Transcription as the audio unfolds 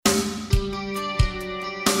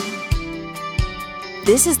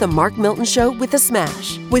This is the Mark Milton Show with The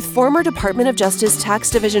Smash, with former Department of Justice Tax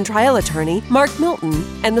Division trial attorney Mark Milton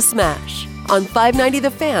and The Smash on 590 The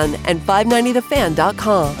Fan and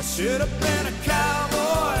 590thefan.com. I should have been a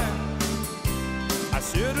cowboy. I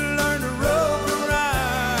should have learned to rope and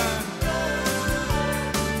ride.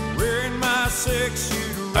 Wearing my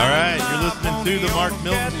 6-shooter. All right, you're listening to the Mark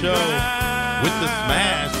Milton Show with The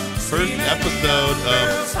Smash. First episode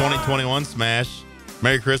of 2021 Smash.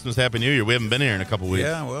 Merry Christmas, Happy New Year. We haven't been here in a couple weeks.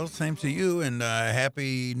 Yeah, well, same to you, and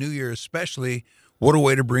Happy New Year especially. What a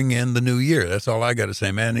way to bring in the new year. That's all I got to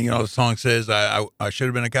say, man. And, you know, the song says I should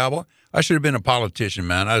have been a cowboy. I should have been a politician,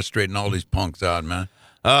 man. I'd have straightened all these punks out, man.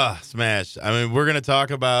 Smash. I mean, we're going to talk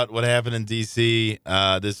about what happened in D.C.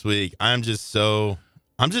 This week. I'm just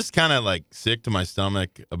kind of like sick to my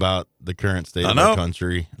stomach about the current state of the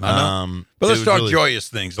country. I know. But let's talk joyous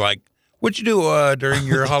things like, what'd you do during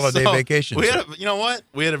your holiday vacation? You know what?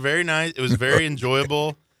 We had a very nice, it was very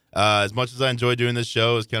enjoyable. As much as I enjoy doing this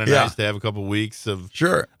show, it's kind of nice to have a couple weeks of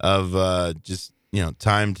just, you know,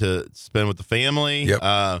 time to spend with the family.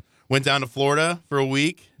 Yep. Went down to Florida for a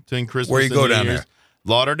week between Christmas Where you and go New down Year's. there?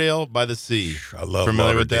 Lauderdale by the Sea. I love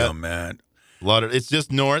Familiar Lauderdale, with that? man. It's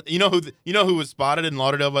just north. You know who was spotted in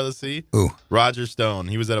Lauderdale by the Sea? Ooh. Roger Stone.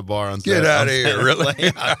 He was at a bar on Get out of here, really?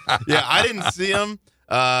 Yeah, I didn't see him.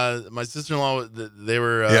 My sister-in-law, they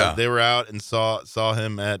were out and saw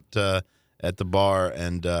him at the bar,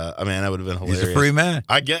 and I mean, that would have been hilarious. He's a free man.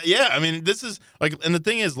 I get, yeah. I mean, this is like, and the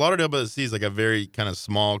thing is, Lauderdale by the Sea is like a very kind of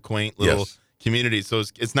small, quaint little community. So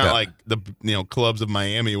it's not like the clubs of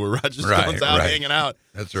Miami where Roger Stone's out hanging out.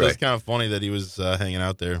 That's so right. It's kind of funny that he was hanging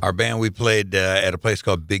out there. Our band, we played at a place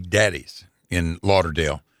called Big Daddy's in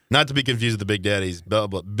Lauderdale. Not to be confused with the Big Daddies, but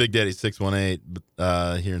Big Daddy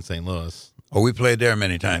 618 here in St. Louis. Oh, we played there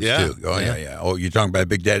many times, too. Oh, yeah. Oh, you're talking about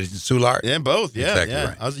Big Daddy's in Soulard? Yeah, both. Yeah, exactly yeah.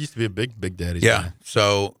 Right. I used to be a Big Daddy's Yeah, guy.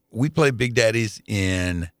 so we played Big Daddy's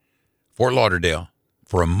in Fort Lauderdale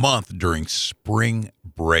for a month during spring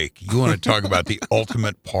break. You want to talk about the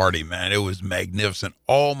ultimate party, man. It was magnificent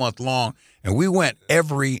all month long, and we went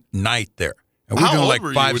every night there. And we were doing like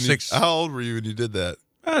 5, 6. How old were you when you did that?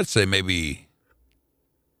 I'd say maybe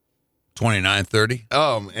 29, 30. And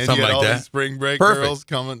something you had like all that. These spring break Perfect. girls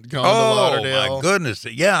coming to Lauderdale. Oh, my goodness.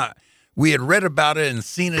 Yeah. We had read about it and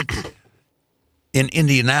seen it in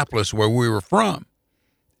Indianapolis, where we were from.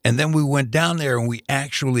 And then we went down there and we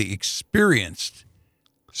actually experienced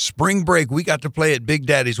spring break. We got to play at Big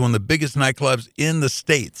Daddy's, one of the biggest nightclubs in the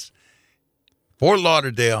States, Fort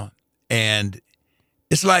Lauderdale. And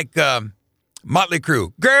it's like Motley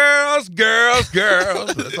Crue. Girls, girls,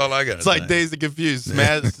 girls. That's all I got. It's like Dazed and Confused.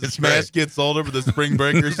 Smash gets older, but the spring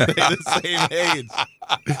breakers stay the same age.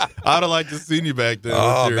 I'd have liked to seen you back then.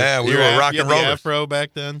 Oh, man, we were rock and rollers. Afro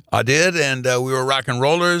back then? I did, and we were rock and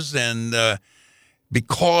rollers, and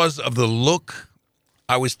because of the look,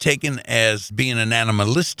 I was taken as being an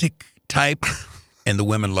animalistic type, and the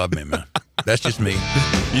women loved me, man. That's just me.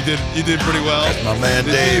 You did pretty well. That's my man,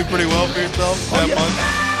 Did Dave. you do pretty well for yourself that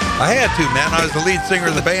month? I had to, man. I was the lead singer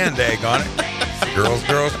of the band, daggone it. Girls,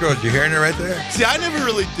 girls, girls. You hearing it right there? See, I never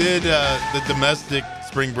really did the domestic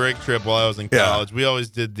spring break trip while I was in college. We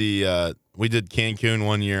always did we did Cancun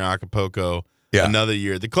one year, Acapulco another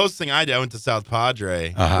year. The closest thing I did, I went to South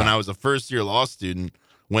Padre when I was a first-year law student.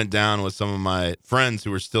 Went down with some of my friends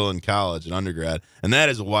who were still in college and undergrad, and that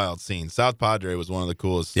is a wild scene. South Padre was one of the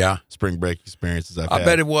coolest spring break experiences I've had. I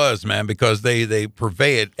bet it was, man, because they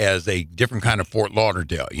purvey it as a different kind of Fort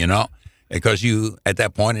Lauderdale, you know, because you, at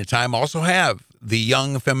that point in time, also have the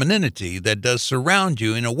young femininity that does surround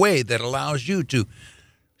you in a way that allows you to,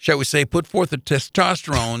 shall we say, put forth the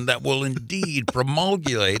testosterone that will indeed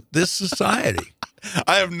promulgate this society.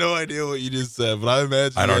 I have no idea what you just said, but I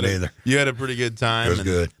imagine I don't either. You had a pretty good time. It was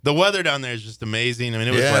good. The weather down there is just amazing. I mean,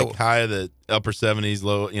 it was like high of the upper 70s,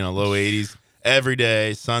 low 80s every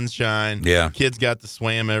day, sunshine. Yeah. Kids got to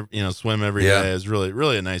swim every day. It was really,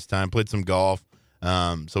 really a nice time. Played some golf.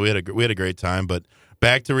 So we had a great time, but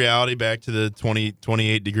back to reality, back to the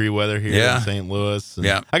 28 degree weather here in St. Louis.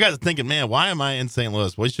 And I got to thinking, man, why am I in St.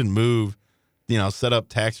 Louis? We should move. Set up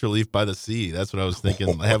tax relief by the sea. That's what I was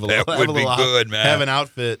thinking. Have an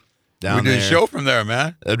outfit down there. We do a show from there,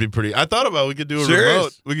 man. That'd be pretty. I thought about we could do a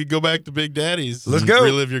remote. We could go back to Big Daddy's. Let's go.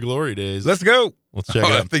 Relive your glory days. Let's go. Let's check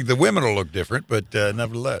it out. I think the women will look different, but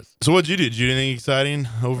nevertheless. So what'd you do? Did you do anything exciting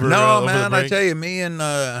over? No, over man. the break? I tell you, me and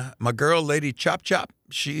my girl, Lady Chop Chop,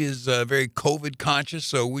 she is very COVID conscious,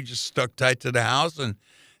 so we just stuck tight to the house. And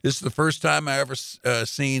this is the first time I ever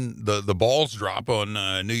seen the balls drop on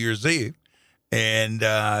New Year's Eve. And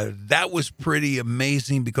that was pretty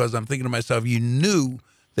amazing because I'm thinking to myself, you knew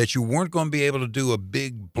that you weren't going to be able to do a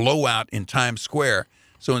big blowout in Times Square.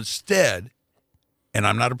 So instead, and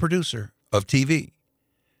I'm not a producer of TV,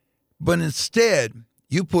 but instead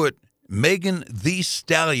you put Megan Thee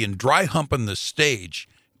Stallion dry humping the stage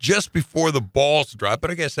just before the balls drop,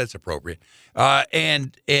 but I guess that's appropriate.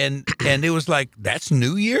 And it was like, that's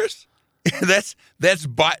New Year's? that's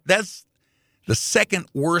the second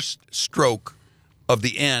worst stroke of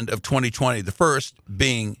the end of 2020. The first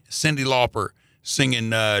being Cyndi Lauper singing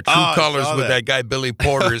True Colors with that guy Billy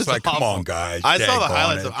Porter. It's like, come on, guys. I saw the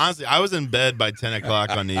highlights. Honestly, I was in bed by 10 o'clock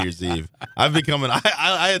on New Year's Eve. I've become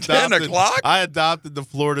I adopted 10 o'clock? I adopted the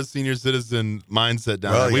Florida senior citizen mindset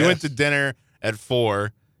down there. We went to dinner at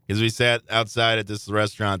 4 because we sat outside at this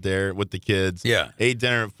restaurant there with the kids. Yeah. Ate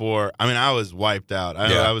dinner at 4. I mean, I was wiped out.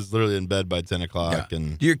 I was literally in bed by 10 o'clock. Yeah.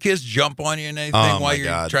 And do your kids jump on you and anything while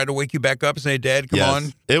you're trying to wake you back up and say, Dad, come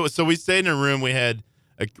on? It was, so we stayed in a room. We had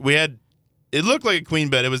it looked like a queen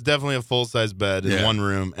bed. It was definitely a full-size bed in one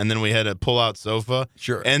room, and then we had a pull-out sofa.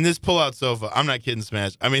 Sure. And this pull-out sofa, I'm not kidding,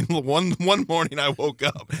 Smash. I mean, one morning I woke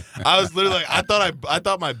up, I was literally like, I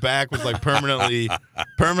thought my back was like permanently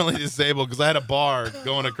disabled because I had a bar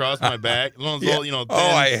going across my back. Little, thin.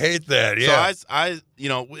 I hate that. Yeah. So I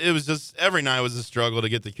it was just every night was a struggle to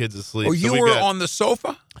get the kids to sleep. Oh, you were on the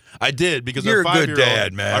sofa? I did, because you're our 5-year-old, a good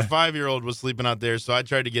dad, man. Our 5-year-old was sleeping out there, so I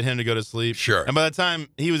tried to get him to go to sleep. Sure. And by the time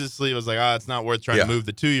he was asleep, I was like, it's not worth trying to move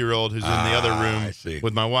the 2-year-old who's in the other room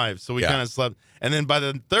with my wife. So we kind of slept. And then by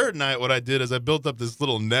the third night, what I did is I built up this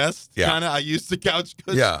little nest. Kind of, I used the couch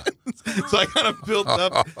cushions. Yeah. So I kind of built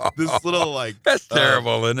up this little that's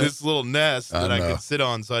terrible, isn't it? This little nest that I could sit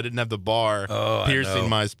on, so I didn't have the bar piercing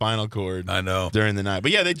my spinal cord. I know. During the night.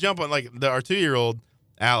 But yeah, they jump on our 2-year-old.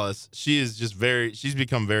 Alice, she's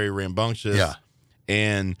become very rambunctious. Yeah.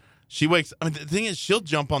 And she wakes, the thing is, she'll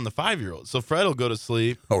jump on the 5-year-old. So Fred will go to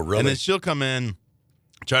sleep. Oh, really? And then she'll come in,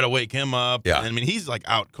 try to wake him up. Yeah. And, I mean, he's like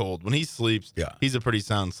out cold. When he sleeps, he's a pretty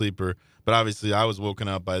sound sleeper. But obviously, I was woken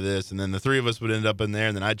up by this. And then the three of us would end up in there.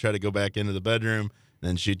 And then I'd try to go back into the bedroom. And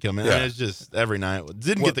then she'd come in. Yeah. And it's just every night.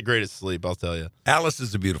 Didn't get the greatest sleep, I'll tell you. Alice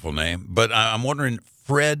is a beautiful name. But I'm wondering,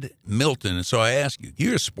 Fred Milton. And so I ask you,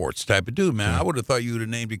 you're a sports type of dude, man. I would have thought you would have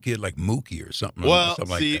named your kid like Mookie or something. Well,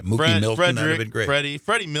 something see, like that. Mookie Milton, that would have been great.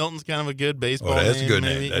 Freddie Milton's kind of a good baseball name. That's a good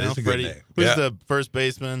maybe. name. That is a good name. Who's the first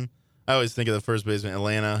baseman? I always think of the first baseman,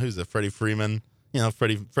 Atlanta. Who's the Freddie Freeman?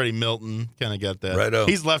 Freddie Milton kind of got that. Right.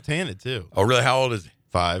 He's left-handed, too. Oh, really? How old is he?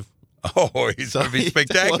 5. Oh, he's going to be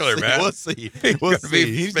spectacular, man. We'll see.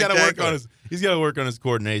 He's got to work on his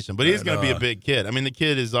coordination, but he's going to be a big kid. I mean, the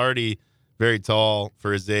kid is already very tall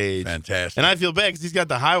for his age. Fantastic. And I feel bad because he's got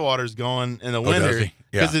the high waters going in the winter.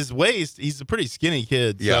 Because his waist, he's a pretty skinny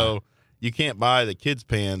kid. Yeah. So you can't buy the kids'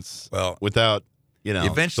 pants without,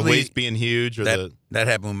 eventually, the waist being huge. Or that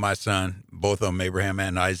happened with my son, both of them, Abraham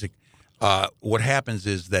and Isaac. What happens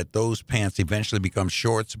is that those pants eventually become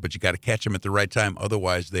shorts, but you got to catch them at the right time.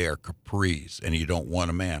 Otherwise, they are capris, and you don't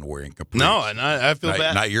want a man wearing capris. No, and I feel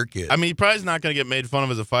bad. Not your kid. I mean, he probably not going to get made fun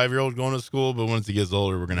of as a 5-year-old going to school, but once he gets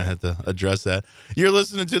older, we're going to have to address that. You're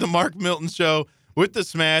listening to the Mark Milton Show with The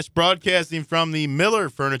Smash, broadcasting from the Miller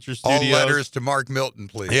Furniture Studios. All letters to Mark Milton,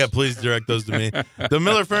 please. Yeah, please direct those to me. The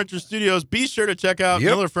Miller Furniture Studios. Be sure to check out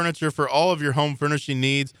Miller Furniture for all of your home furnishing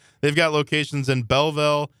needs. They've got locations in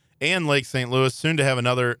Belleville and Lake St. Louis, soon to have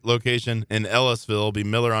another location in Ellisville. It'll be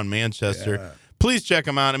Miller on Manchester. Yeah. Please check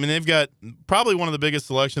them out. I mean, they've got probably one of the biggest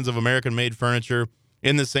selections of American-made furniture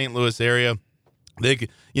in the St. Louis area. They,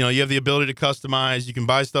 you have the ability to customize. You can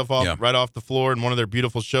buy stuff right off the floor in one of their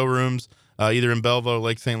beautiful showrooms, either in Belleville or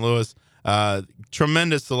Lake St. Louis.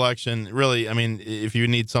 Tremendous selection. Really, I mean, if you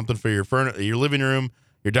need something for your living room,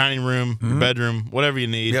 your dining room, your bedroom, whatever you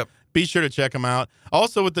need. Yep. Be sure to check them out.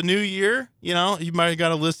 Also, with the new year, you might have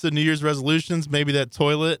got a list of New Year's resolutions. Maybe that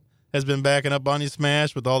toilet has been backing up on you,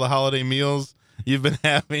 Smash, with all the holiday meals you've been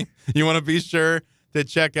having. You want to be sure to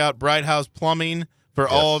check out Bright House Plumbing for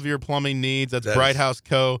all of your plumbing needs. That's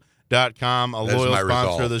brighthouseco.com, a loyal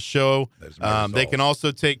sponsor of the show. They can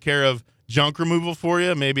also take care of junk removal for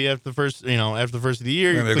you. Maybe after the first of the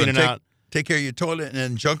year, you're cleaning out. Take care of your toilet and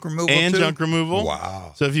then junk removal and too? Junk removal.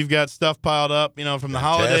 Wow. So if you've got stuff piled up, from the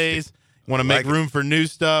holidays, want to make room for new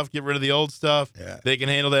stuff, get rid of the old stuff, they can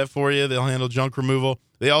handle that for you. They'll handle junk removal.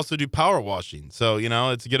 They also do power washing. So,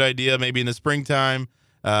 it's a good idea maybe in the springtime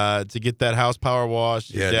to get that house power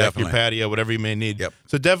washed, your deck, your patio, whatever you may need. Yep.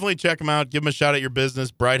 So definitely check them out. Give them a shout at your business,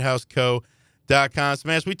 brighthouseco.com.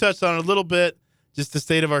 Smash, we touched on it a little bit, just the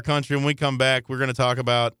state of our country. When we come back, we're going to talk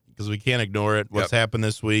about, because we can't ignore it, what's happened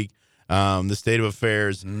this week. The state of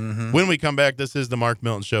affairs. When we come back, this is the Mark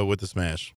Milton Show with The Smash.